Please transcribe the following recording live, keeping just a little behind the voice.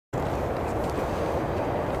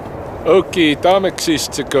Okie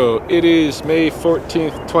Tamaksistiko. It is May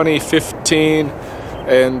 14th, 2015,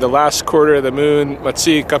 and the last quarter of the moon,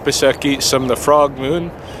 Matsi Kapaseki, some the frog moon.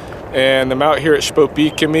 And I'm out here at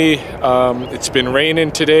Sspopiikimi. It's been raining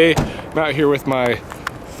today. I'm out here with my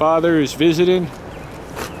father who's visiting,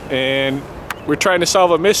 and we're trying to solve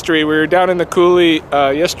a mystery. We were down in the coulee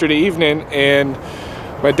yesterday evening, and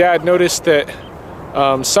my dad noticed that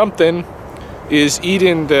something is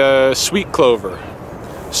eating the sweet clover.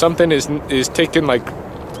 Something is taking like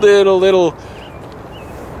little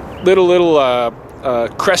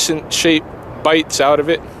crescent-shaped bites out of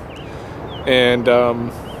it, and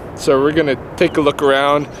so we're gonna take a look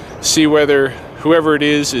around, see whether whoever it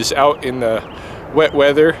is out in the wet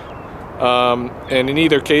weather, and in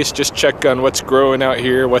either case, just check on what's growing out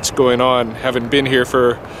here, what's going on. Haven't been here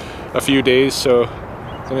for a few days, so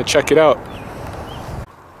I'm gonna check it out.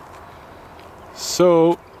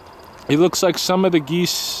 So it looks like some of the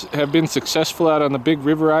geese have been successful out on the big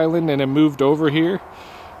river island and have moved over here.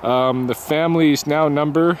 The families now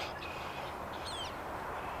number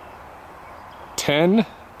 10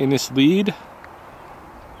 in this lead,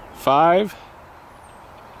 5,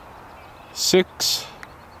 6,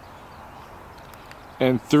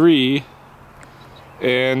 and 3.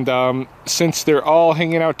 And since they're all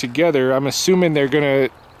hanging out together, I'm assuming they're gonna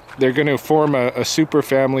form a super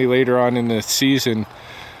family later on in the season.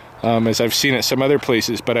 As I've seen at some other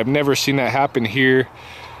places, but I've never seen that happen here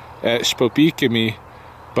at Sspopiikimi.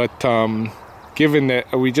 But given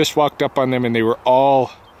that we just walked up on them and they were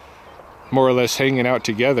all more or less hanging out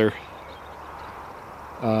together,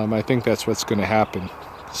 I think that's what's going to happen.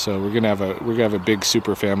 So we're gonna have a big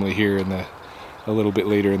super family here a little bit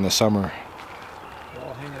later in the summer. They're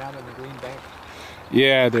all hanging out on the green bank.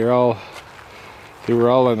 Yeah, they were all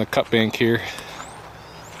on the cut bank here.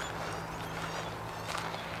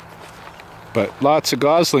 But lots of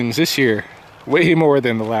goslings this year, way more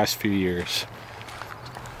than the last few years.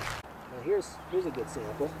 Now here's a good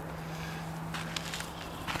sample.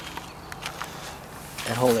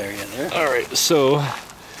 That whole area there. Alright, so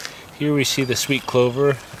here we see the sweet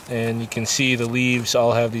clover, and you can see the leaves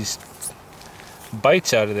all have these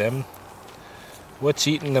bites out of them. What's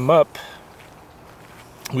eating them up?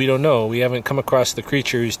 We don't know. We haven't come across the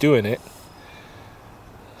creature who's doing it.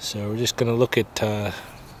 So we're just going to look at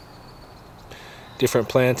different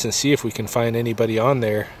plants and see if we can find anybody on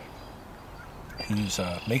there who's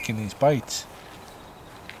making these bites.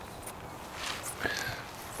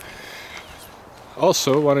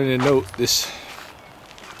 Also wanted to note this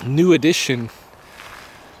new addition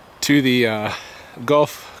to the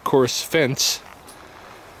golf course fence.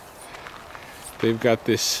 They've got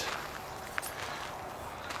this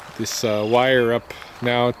wire up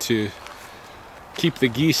now to keep the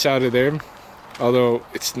geese out of there, although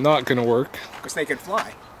it's not going to work. Because they can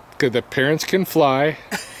fly. Because the parents can fly,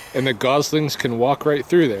 and the goslings can walk right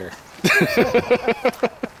through there.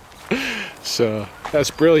 So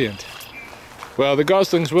that's brilliant. Well, the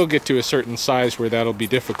goslings will get to a certain size where that'll be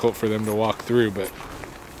difficult for them to walk through, but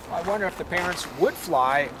I wonder if the parents would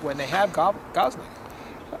fly when they have goslings.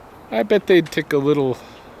 I bet they'd take a little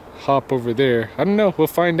hop over there. I don't know. We'll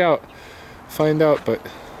find out. But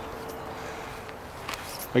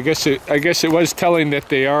I guess it was telling that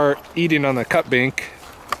they are eating on the cut bank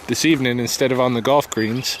this evening instead of on the golf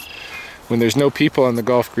greens, when there's no people on the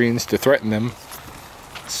golf greens to threaten them.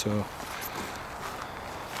 So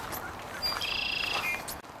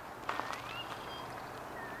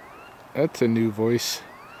that's a new voice.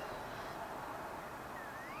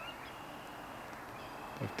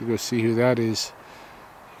 I have to go see who that is.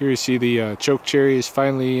 Here you see the chokecherry is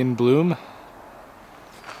finally in bloom.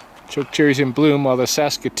 Chokecherry's in bloom while the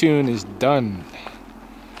Saskatoon is done.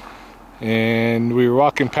 And we were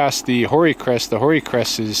walking past the hoary cress. The hoary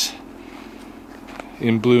cress is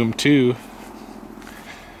in bloom too.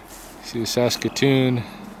 See the Saskatoon.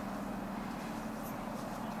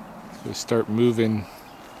 It'll start moving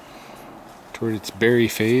toward its berry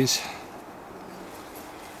phase.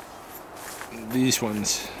 These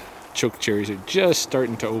ones, chokecherries, are just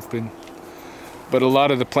starting to open, but a lot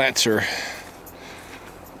of the plants are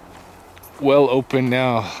well open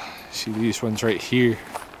now. See these ones right here.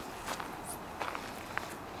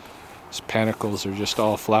 These panicles are just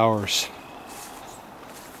all flowers.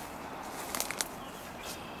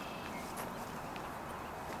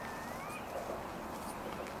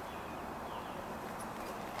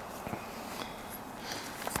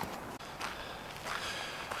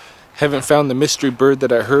 Haven't found the mystery bird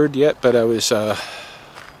that I heard yet, but I was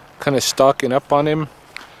kind of stalking up on him,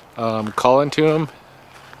 calling to him.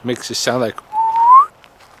 Makes it sound like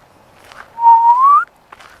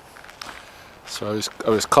So I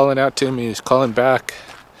was calling out to him, he was calling back,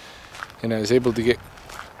 and I was able to get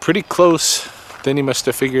pretty close. Then he must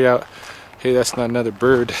have figured out, hey, that's not another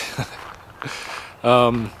bird.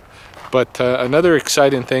 But another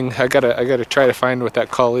exciting thing, I gotta try to find what that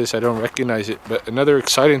call is. I don't recognize it. But another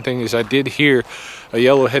exciting thing is I did hear a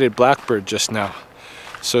yellow-headed blackbird just now.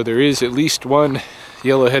 So there is at least one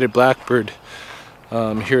yellow-headed blackbird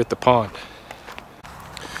here at the pond.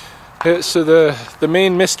 So the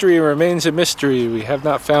main mystery remains a mystery. We have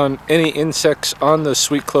not found any insects on the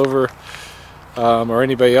sweet clover or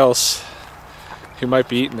anybody else who might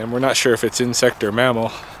be eating them. We're not sure if it's insect or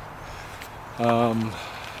mammal.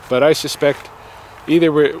 But I suspect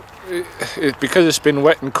either because it's been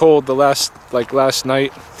wet and cold the last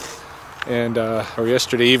night and or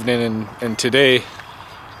yesterday evening and today,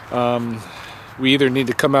 we either need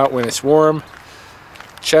to come out when it's warm,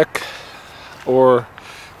 check, or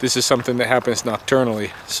this is something that happens nocturnally.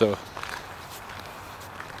 So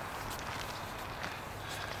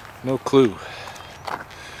no clue.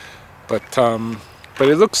 But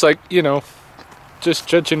it looks like, you know, just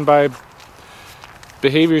judging by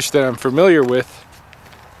behaviors that I'm familiar with,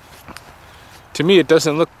 to me it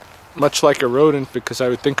doesn't look much like a rodent, because I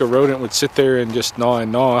would think a rodent would sit there and just gnaw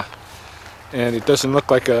and gnaw, and it doesn't look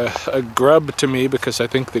like a grub to me, because I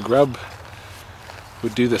think the grub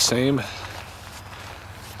would do the same.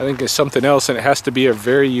 I think it's something else, and it has to be a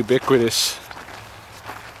very ubiquitous,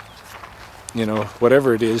 you know,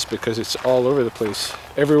 whatever it is, because it's all over the place.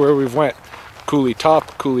 Everywhere we've went, coulee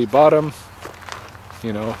top, coulee bottom,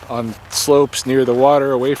 you know, on slopes near the water,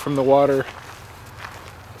 away from the water.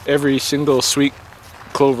 Every single sweet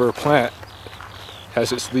clover plant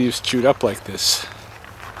has its leaves chewed up like this.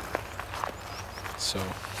 So,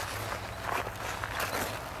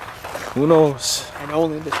 who knows? And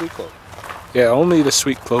only the sweet clover. Yeah, only the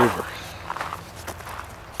sweet clover.